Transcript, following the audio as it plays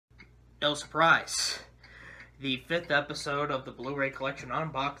No surprise. The 5th episode of the Blu-ray collection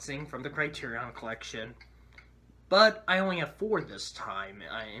unboxing from the Criterion Collection. But I only have 4 this time,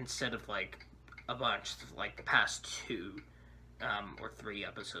 instead of, like, a bunch, like the past 2 or 3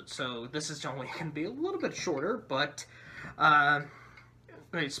 episodes. So this is only going to be a little bit shorter, but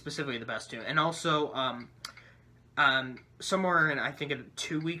specifically the past 2. And also, somewhere in, I think, in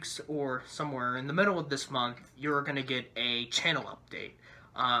 2 weeks or somewhere in the middle of this month, you're going to get a channel update.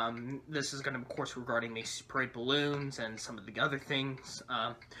 This is going to, of course, regarding these parade balloons and some of the other things.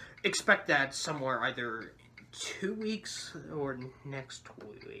 Expect that somewhere either 2 weeks or next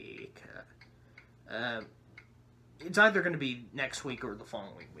week. It's either going to be next week or the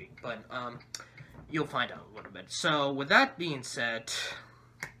following week, but you'll find out a little bit. So, with that being said,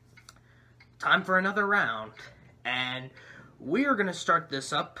 time for another round, and we are going to start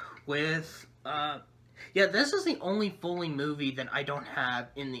this up with, yeah, this is the only fully movie that I don't have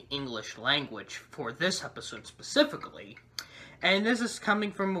in the English language for this episode specifically. And this is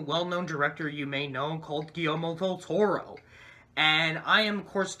coming from a well-known director you may know called Guillermo del Toro. And I am, of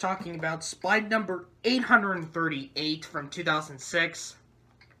course, talking about Spy number 838 from 2006,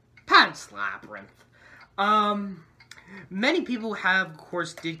 Pan's Labyrinth. Many people have, of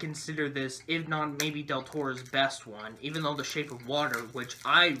course, did consider this, if not maybe Del Toro's best one, even though The Shape of Water, which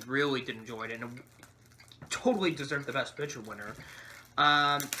I really did enjoy it, and totally deserved the Best Picture winner.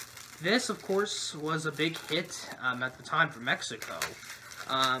 This, of course, was a big hit at the time for Mexico.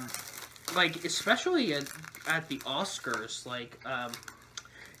 Like, especially at the Oscars, like, I'm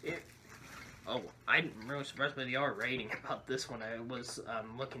really surprised by the R rating about this when I was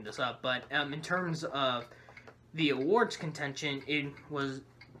looking this up, but in terms of the awards contention, it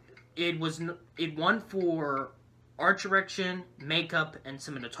won for art direction, makeup, and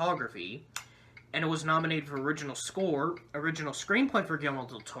cinematography, and it was nominated for original score, original screenplay for Guillermo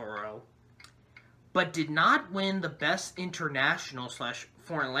del Toro, but did not win the Best International /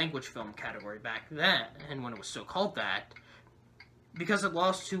 Foreign Language Film category back then, and when it was still called that, because it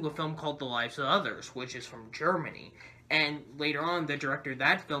lost to a film called The Lives of Others, which is from Germany, and later on, the director of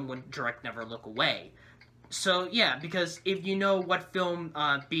that film would direct Never Look Away. So, yeah, because if you know what film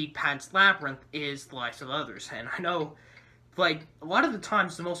beat Pan's Labyrinth is The Lives of Others, and I know, like, a lot of the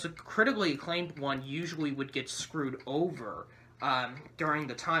times, the most critically acclaimed one usually would get screwed over during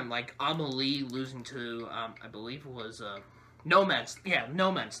the time, like Amelie losing to, I believe it was, No Man's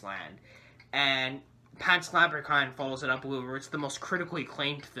Land, and Pan's Labyrinth kind of follows it up where it's the most critically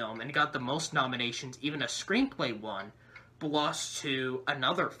acclaimed film, and it got the most nominations, even a screenplay one, but lost to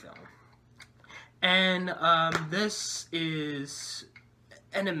another film. And this is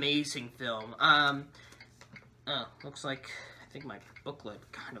an amazing film. Looks like I think my booklet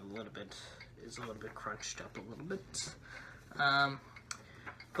kind of is a little bit crunched up a little bit.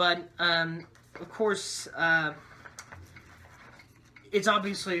 But of course, it's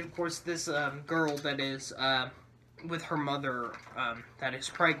obviously, of course, this girl that is with her mother that is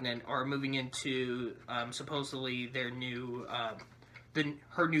pregnant are moving into supposedly their new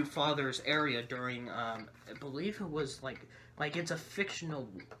her new father's area during I believe it was like it's a fictional,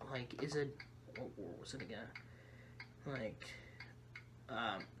 like, is it, what war was it again?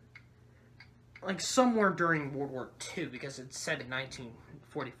 Like somewhere during World War II, because it's set in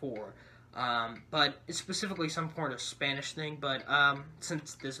 1944. But it's specifically some part of Spanish thing, but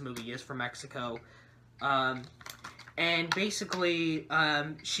since this movie is from Mexico, and basically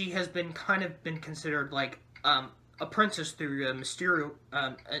she has been considered like a princess through a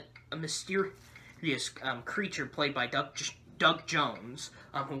mysterious creature played by Doug Jones,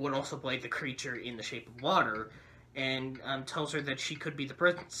 who would also play the creature in The Shape of Water, and tells her that she could be the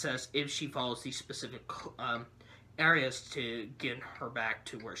princess if she follows these specific areas to get her back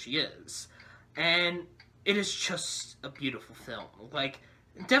to where she is. And it is just a beautiful film. Like,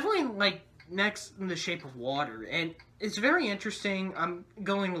 definitely, like, next in The Shape of Water. And it's very interesting. I'm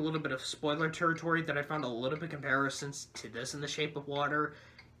going a little bit of spoiler territory that I found a little bit comparisons to this in The Shape of Water,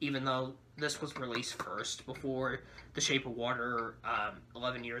 even though this was released first before The Shape of Water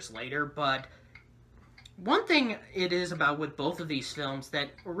 11 years later. But one thing it is about with both of these films that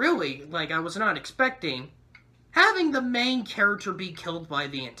really, like, I was not expecting, having the main character be killed by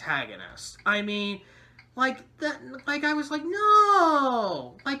the antagonist. I mean, like, that, like, I was like,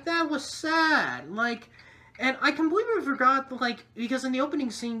 no! Like, that was sad. Like, and I completely forgot, like, because in the opening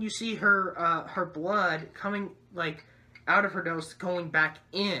scene, you see her blood coming, like, out of her nose, going back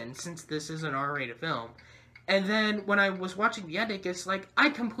in, since this is an R-rated film. And then, when I was watching the edit, it's like, I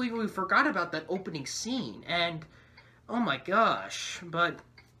completely forgot about that opening scene, and, oh my gosh, but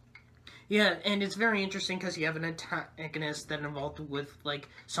Yeah, and it's very interesting because you have an antagonist that involved with, like,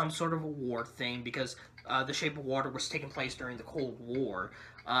 some sort of a war thing, because The Shape of Water was taking place during the Cold War.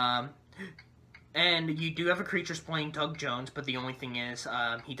 And you do have a creature playing Doug Jones, but the only thing is,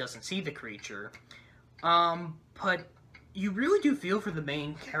 he doesn't see the creature. But you really do feel for the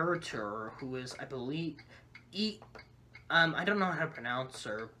main character, who is, I believe, I don't know how to pronounce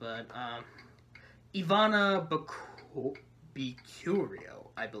her, but, Ivana Bicurio,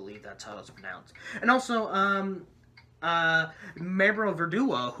 I believe that's how it's pronounced. And also, Mabel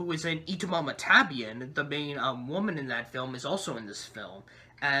Verdua, who is in Itumama Tabian, the main woman in that film, is also in this film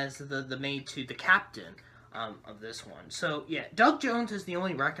as the maid to the captain of this one. So, yeah, Doug Jones is the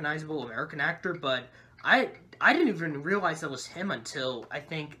only recognizable American actor, but I didn't even realize that was him until, I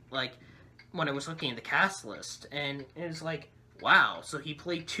think, like, when I was looking at the cast list. And it was like, wow, so he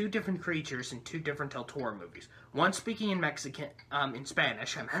played 2 different creatures in 2 different Del Toro movies. One speaking in Mexican, in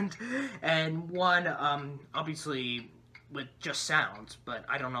Spanish, I meant, and one, obviously, with just sounds, but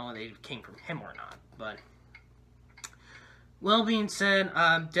I don't know if they came from him or not, but... Well, being said,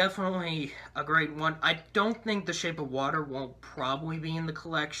 definitely a great one. I don't think The Shape of Water won't probably be in the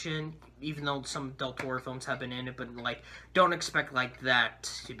collection, even though some Del Toro films have been in it, but, like, don't expect, like, that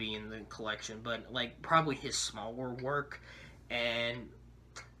to be in the collection, but, like, probably his smaller work. And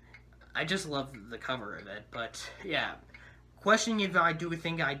I just love the cover of it. But yeah, questioning if I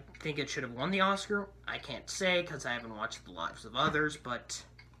think it should have won the Oscar, I can't say because I haven't watched The Lives of Others. But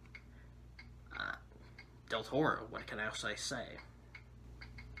Del Toro, what can I else say?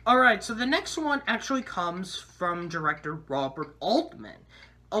 Alright, so the next one actually comes from director Robert Altman.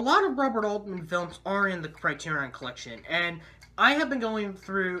 A lot of Robert Altman films are in the Criterion Collection, and I have been going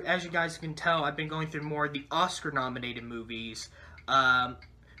through, as you guys can tell, I've been going through more of the Oscar-nominated movies.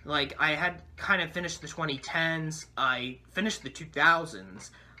 Like, I had kind of finished the 2010s, I finished the 2000s,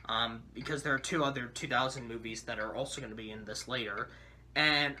 because there are 2 other 2000 movies that are also going to be in this later.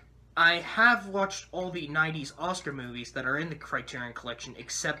 And I have watched all the 90s Oscar movies that are in the Criterion Collection,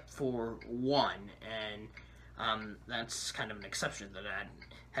 except for one, and that's kind of an exception that I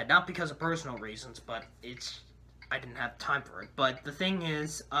had, not because of personal reasons, but I didn't have time for it. But the thing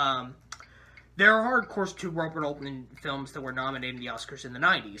is, there are, of course, 2 Robert Altman films that were nominated in the Oscars in the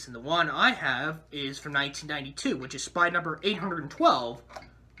 90s. And the one I have is from 1992, which is Spy Number 812,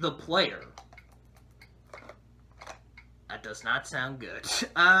 The Player. That does not sound good.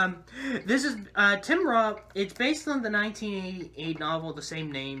 This is, Tim Roth, it's based on the 1988 novel, the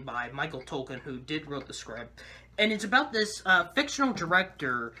same name, by Michael Tolkien, who wrote the script. And it's about this, fictional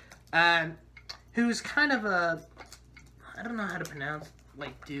director, who's kind of a, I don't know how to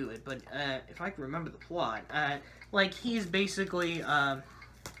do it, but, if I can remember the plot, like, he's basically,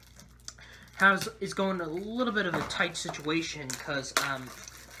 is going a little bit of a tight situation, because,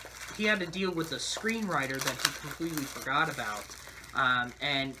 he had to deal with a screenwriter that he completely forgot about,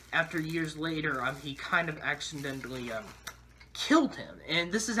 and after years later, he kind of accidentally, killed him,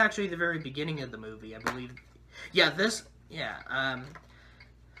 and this is actually the very beginning of the movie, I believe. Yeah,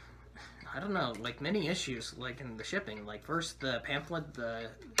 I don't know, like, many issues, like, in the shipping. Like, first, the pamphlet, the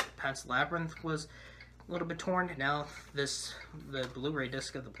Pan's Labyrinth was a little bit torn. Now, the Blu-ray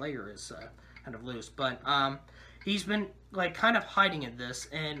disc of The Player is, kind of loose. But, he's been, like, kind of hiding in this,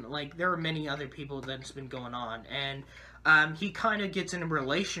 and, like, there are many other people that's been going on. And, he kind of gets in a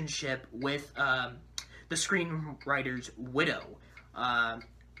relationship with, the screenwriter's widow.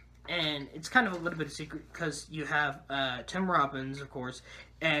 And it's kind of a little bit of a secret, because you have, Tim Robbins, of course,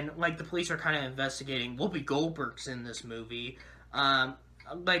 and, like, the police are kind of investigating. Whoopi Goldberg's in this movie. And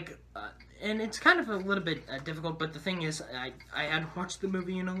it's kind of a little bit difficult, but the thing is, I had watched the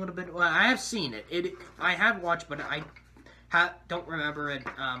movie in a little bit. Well, I have seen it. I have watched, but I don't remember it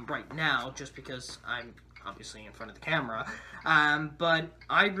right now, just because I'm obviously in front of the camera. But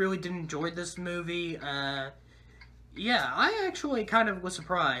I really did enjoy this movie. Yeah, I actually kind of was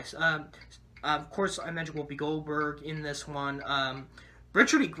surprised. Of course, I mentioned Whoopi Goldberg in this one.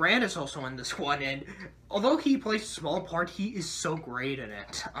 Richard E. Grant is also in this one, and although he plays a small part, he is so great in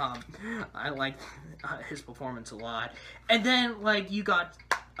it. I like his performance a lot. And then, like, you got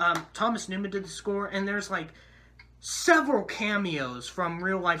Thomas Newman did the score, and there's, like, several cameos from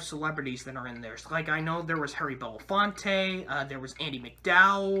real-life celebrities that are in there. So, like, I know there was Harry Belafonte, there was Andy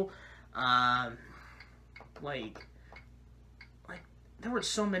McDowell, there were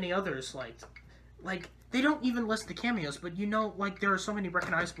so many others, like, they don't even list the cameos, but you know, like, there are so many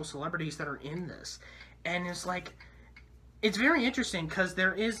recognizable celebrities that are in this. And it's, like, it's very interesting, because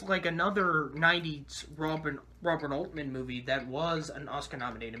there is, like, another 90s Robert Altman movie that was an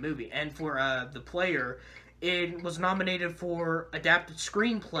Oscar-nominated movie. And for The Player, it was nominated for Adapted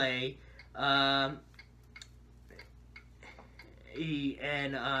Screenplay, Um,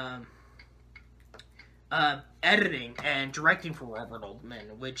 and editing and directing for Robert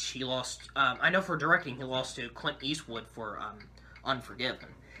Altman, which he lost. I know for directing he lost to Clint Eastwood for Unforgiven.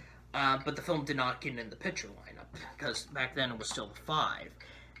 But the film did not get in the picture lineup because back then it was still the 5.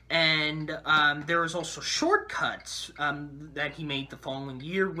 And there was also Shortcuts that he made the following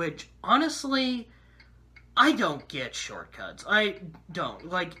year, which honestly, I don't get Shortcuts. I don't.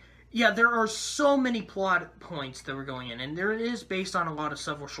 Like, yeah, there are so many plot points that were going in, and there is based on a lot of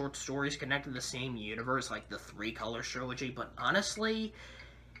several short stories connected to the same universe, like the Three Colors trilogy, but honestly,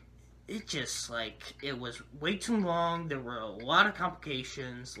 it just, like, it was way too long. There were a lot of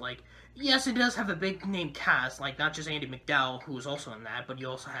complications. Like, yes, it does have a big name cast, like, not just Andy McDowell, who was also in that, but you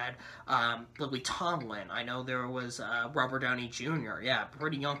also had Lily Tomlin. I know there was Robert Downey Jr., yeah,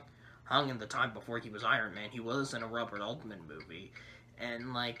 pretty young in the time before he was Iron Man. He was in a Robert Altman movie.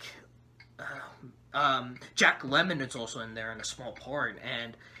 And, like, Jack Lemmon is also in there in a small part,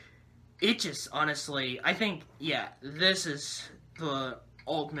 and it just, honestly, I think, yeah, this is the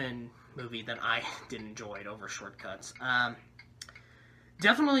Altman movie that I did enjoy over Shortcuts.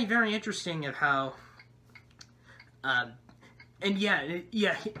 Definitely very interesting of how, and yeah,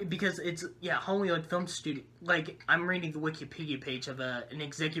 because it's, Hollywood Film Studio, like, I'm reading the Wikipedia page of an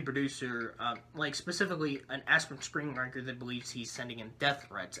executive producer, like, specifically an aspirin screenwriter that believes he's sending in death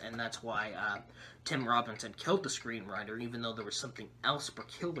threats, and that's why, Tim Robinson killed the screenwriter, even though there was something else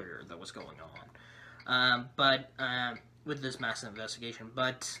peculiar that was going on. With this massive investigation,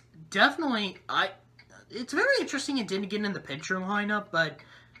 but definitely, it's very interesting it didn't get in the picture lineup, but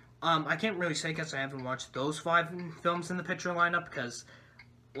I can't really say because I haven't watched those 5 films in the picture lineup because,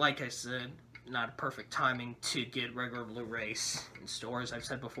 like I said, not a perfect timing to get regular Blu-rays in stores, I've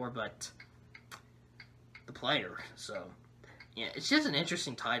said before, but The Player, so, yeah, it's just an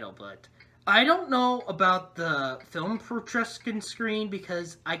interesting title, but I don't know about the film for Truscan screen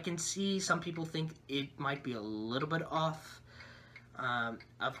because I can see some people think it might be a little bit off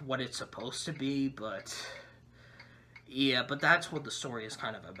of what it's supposed to be, but yeah, but that's what the story is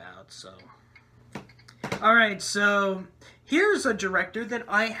kind of about, so. Alright, so here's a director that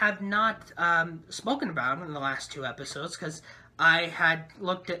I have not spoken about in the last 2 episodes because I had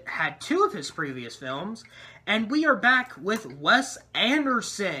had 2 of his previous films, and we are back with Wes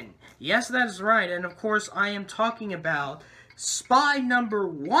Anderson. Yes, that is right, and of course I am talking about Spy number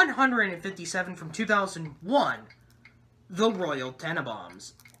 157 from 2001, The Royal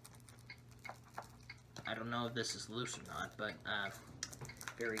Tenenbaums. I don't know if this is loose or not, but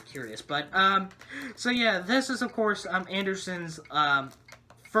very curious. But so yeah, this is of course Anderson's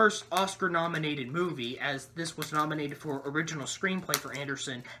first Oscar-nominated movie, as this was nominated for original screenplay for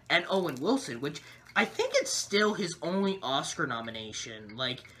Anderson and Owen Wilson, which I think it's still his only Oscar nomination.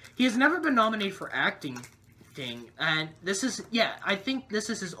 Like, he has never been nominated for acting thing, and this is, yeah, I think this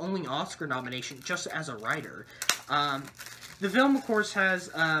is his only Oscar nomination just as a writer. The film, of course, has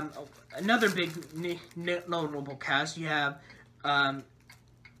another big notable cast. You have,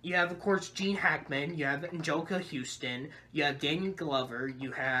 of course, Gene Hackman, you have Anjelica Huston, you have Danny Glover,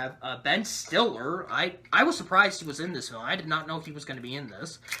 you have Ben Stiller. I was surprised he was in this film. I did not know if he was going to be in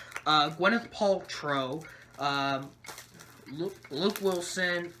this. Gwyneth Paltrow, Luke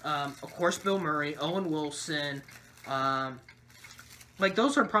Wilson, of course, Bill Murray, Owen Wilson, like,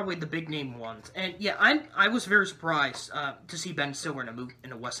 those are probably the big name ones. And yeah, I was very surprised to see Ben Stiller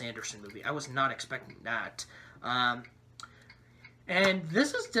in a Wes Anderson movie. I was not expecting that. And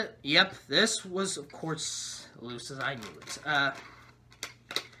this is this was, of course, loose as I knew it.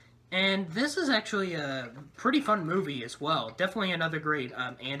 And this is actually a pretty fun movie as well. Definitely another great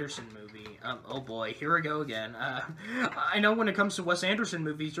Anderson movie. Oh boy, here we go again. I know when it comes to Wes Anderson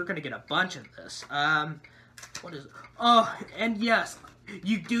movies, you're going to get a bunch of this. What is it? Oh, and yes,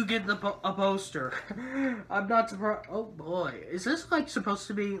 you do get a poster. I'm not surprised. Oh boy, is this like supposed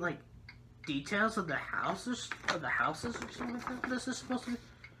to be like details of the houses or something like that? This is supposed to be.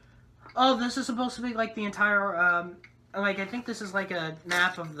 Oh, this is supposed to be like the entire like, I think this is like a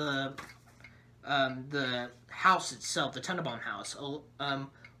map of the house itself, the Tenenbaum house,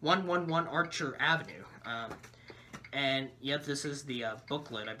 111 Archer Avenue. And yep, this is the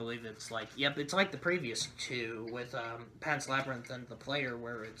booklet. I believe it's like, yep, it's like the previous 2 with Pan's Labyrinth and The Player,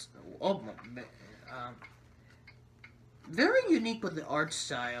 where it's very unique with the art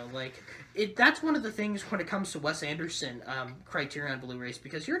style. Like, that's one of the things when it comes to Wes Anderson Criterion Blu-rays,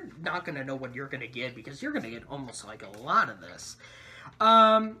 because you're not going to know what you're going to get, because you're going to get almost like a lot of this.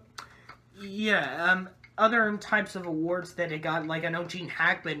 Other types of awards that it got, like, I know Gene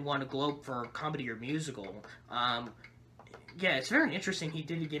Hackman won a Globe for comedy or musical. yeah, it's very interesting he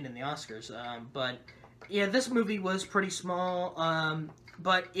did get in the Oscars. But yeah, this movie was pretty small.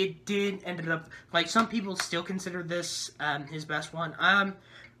 But it did ended up like some people still consider this his best one.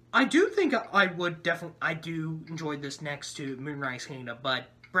 I do think I do enjoy this next to Moonrise Kingdom, but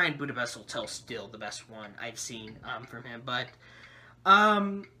Grand Budapest Hotel is still the best one I've seen from him. But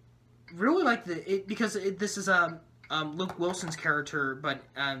really like this is Luke Wilson's character, but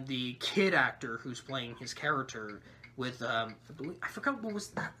the kid actor who's playing his character with I forgot what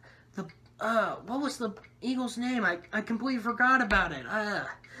was what was the Eagle's name? I completely forgot about it.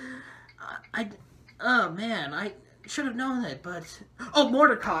 Oh man, I should have known it, but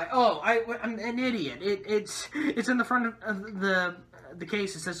Mordecai. I'm an idiot. It's in the front of the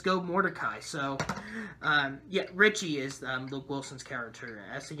case. It says "Go Mordecai." So, yeah, Richie is Luke Wilson's character.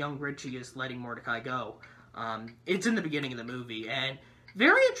 As the young Richie is letting Mordecai go. It's in the beginning of the movie, and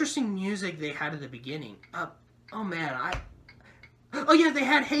very interesting music they had at the beginning. Oh man, they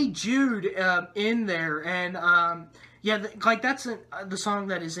had "Hey Jude" in there, and yeah, that's the song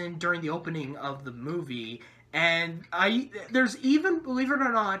that is in during the opening of the movie. And there's even, believe it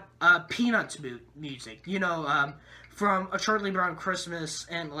or not, Peanuts music. You know, from A Charlie Brown Christmas,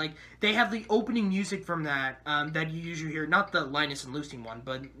 and like they have the opening music from that that you usually hear, not the Linus and Lucy one,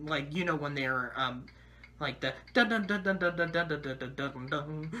 but like you know when they're like the dun dun dun dun dun dun dun dun dun dun dun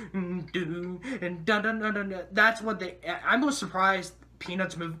dun and dun dun dun dun. That's what they. I was surprised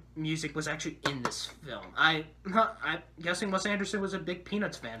Peanuts music was actually in this film. I'm guessing Wes Anderson was a big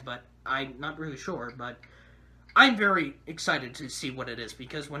Peanuts fan, but I'm not really sure. But I'm very excited to see what it is,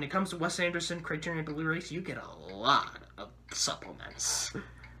 because when it comes to Wes Anderson Criterion Blu-rays, you get a lot of supplements.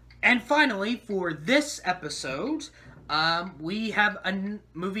 And finally, for this episode, we have a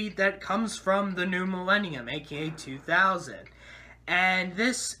movie that comes from the new millennium, aka 2000. And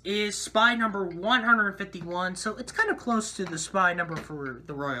this is Spy number 151, so it's kind of close to the Spy number for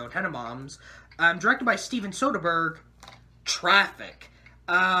the Royal Tenenbaums. Directed by Steven Soderbergh, Traffic.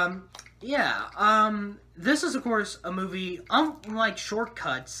 This is, of course, a movie, unlike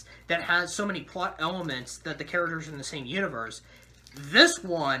Shortcuts, that has so many plot elements that the characters are in the same universe. This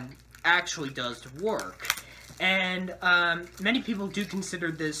one actually does work. And many people do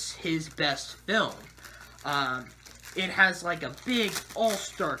consider this his best film. It has, like, a big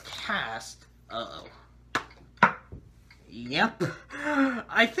all-star cast. Yep.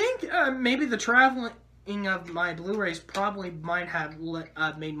 I think maybe the traveling of my Blu-rays probably might have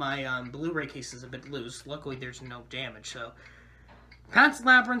made my Blu-ray cases a bit loose. Luckily, there's no damage, so... Pan's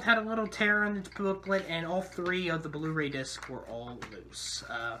Labyrinth had a little tear in its booklet, and all 3 of the Blu-ray discs were all loose.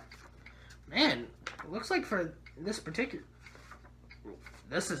 Man, it looks like for this particular...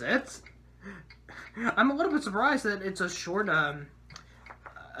 This is it? I'm a little bit surprised that it's a short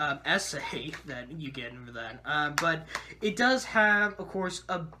essay that you get for that. But it does have, of course,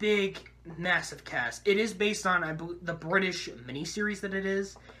 a big, massive cast. It is based on, I believe, the British miniseries that it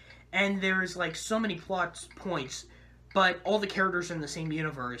is. And there's, like, so many plot points, but all the characters are in the same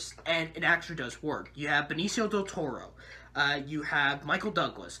universe, and it actually does work. You have Benicio del Toro. You have Michael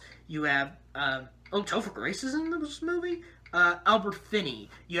Douglas. You have, Topher Grace is in this movie? Albert Finney.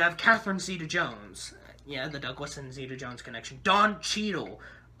 You have Catherine Zeta-Jones. Yeah, the Douglas and Zeta-Jones connection. Don Cheadle.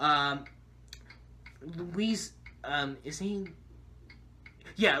 Louise, is he...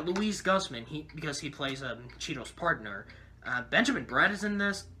 Yeah, Louise Guzman, because he plays Cheadle's partner. Benjamin Bratt is in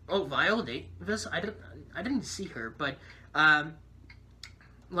this. Oh, Viola Davis? I didn't see her, but,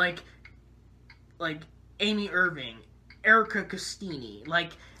 like Amy Irving, Erica Costini.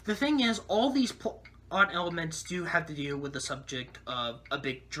 Like, the thing is, all these plot elements do have to deal with the subject of a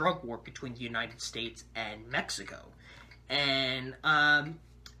big drug war between the United States and Mexico. And,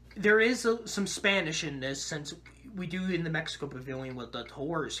 there is some Spanish in this, since we do in the Mexico Pavilion with Del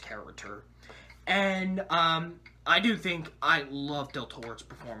Toro's character. And, I do think I love Del Toro's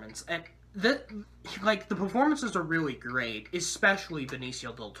performance. And, the performances are really great, especially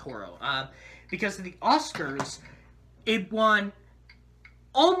Benicio del Toro. Because of the Oscars, it won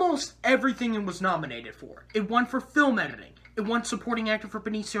almost everything it was nominated for. It won for film editing. It won supporting actor for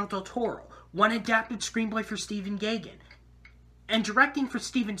Benicio del Toro. Won adapted screenplay for Stephen Gaghan. And directing for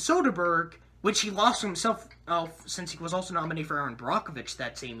Steven Soderbergh, which he lost himself since he was also nominated for Aaron Brockovich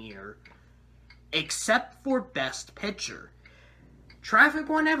that same year, except for Best Picture. Traffic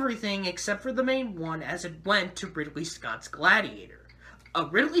won everything except for the main one, as it went to Ridley Scott's Gladiator. A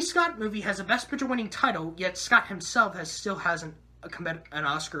Ridley Scott movie has a Best Picture winning title, yet Scott himself still hasn't an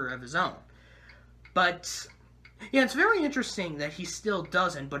Oscar of his own. But, yeah, it's very interesting that he still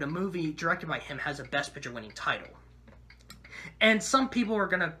doesn't, but a movie directed by him has a Best Picture winning title. And some people are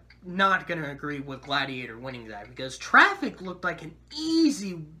gonna not going to agree with Gladiator winning that, because Traffic looked like an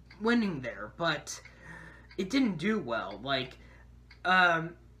easy winning there, but it didn't do well. Like,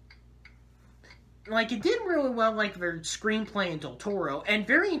 it did really well, like, their screenplay in Del Toro, and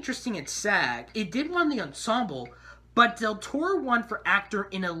very interesting at SAG, it did win the ensemble, but Del Toro won for actor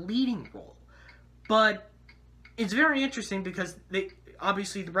in a leading role. But it's very interesting because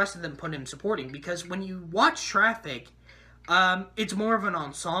obviously the rest of them put him supporting, because when you watch Traffic, it's more of an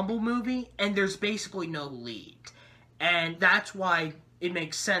ensemble movie, and there's basically no lead. And that's why it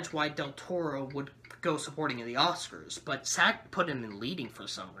makes sense why Del Toro would go supporting in the Oscars, but SAG put him in leading for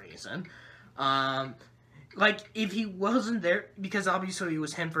some reason. Like, if he wasn't there, because obviously it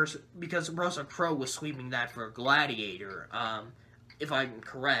was him first, because Russell Crowe was sweeping that for Gladiator, if I'm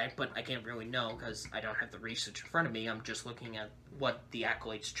correct, but I can't really know, because I don't have the research in front of me, I'm just looking at what the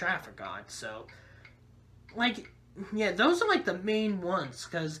accolades Traffic got, so, like, yeah, those are, like, the main ones,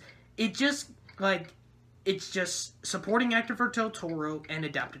 because it just, like, it's just supporting actor for Del Toro and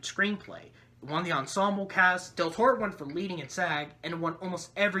adapted screenplay. It won the ensemble cast, Del Toro won for leading at SAG, and it won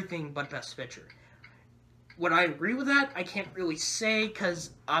almost everything but Best Picture. Would I agree with that? I can't really say,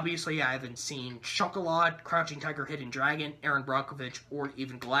 because obviously I haven't seen Chocolat, Crouching Tiger, Hidden Dragon, Aaron Brockovich, or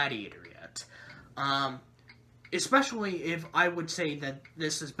even Gladiator yet. Especially if I would say that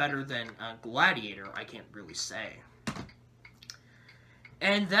this is better than Gladiator, I can't really say.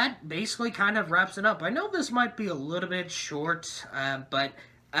 And that basically kind of wraps it up. I know this might be a little bit short, but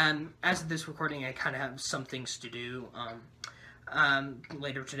as of this recording, I kind of have some things to do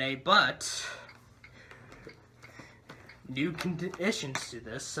later today, but new conditions to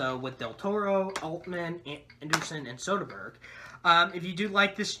this. So with Del Toro, Altman, Anderson, and Soderbergh, if you do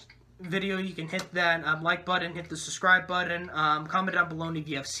like this video, you can hit that like button, hit the subscribe button, comment down below if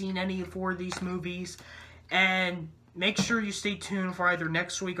you have seen any of these movies, and make sure you stay tuned for either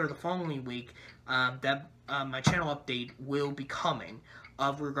next week or the following week that my channel update will be coming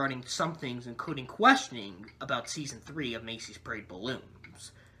regarding some things, including questioning about Season 3 of Macy's Parade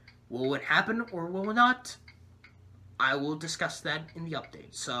Balloons. Will it happen or will it not? I will discuss that in the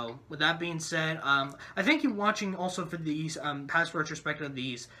update. So, with that being said, I thank you for watching also for these past retrospective of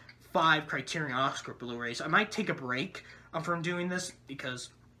these 5 Criterion Oscar Blu-rays. I might take a break from doing this because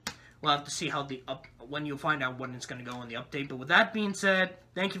we'll have to see how when you'll find out when it's going to go in the update. But with that being said,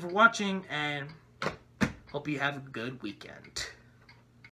 thank you for watching, and hope you have a good weekend.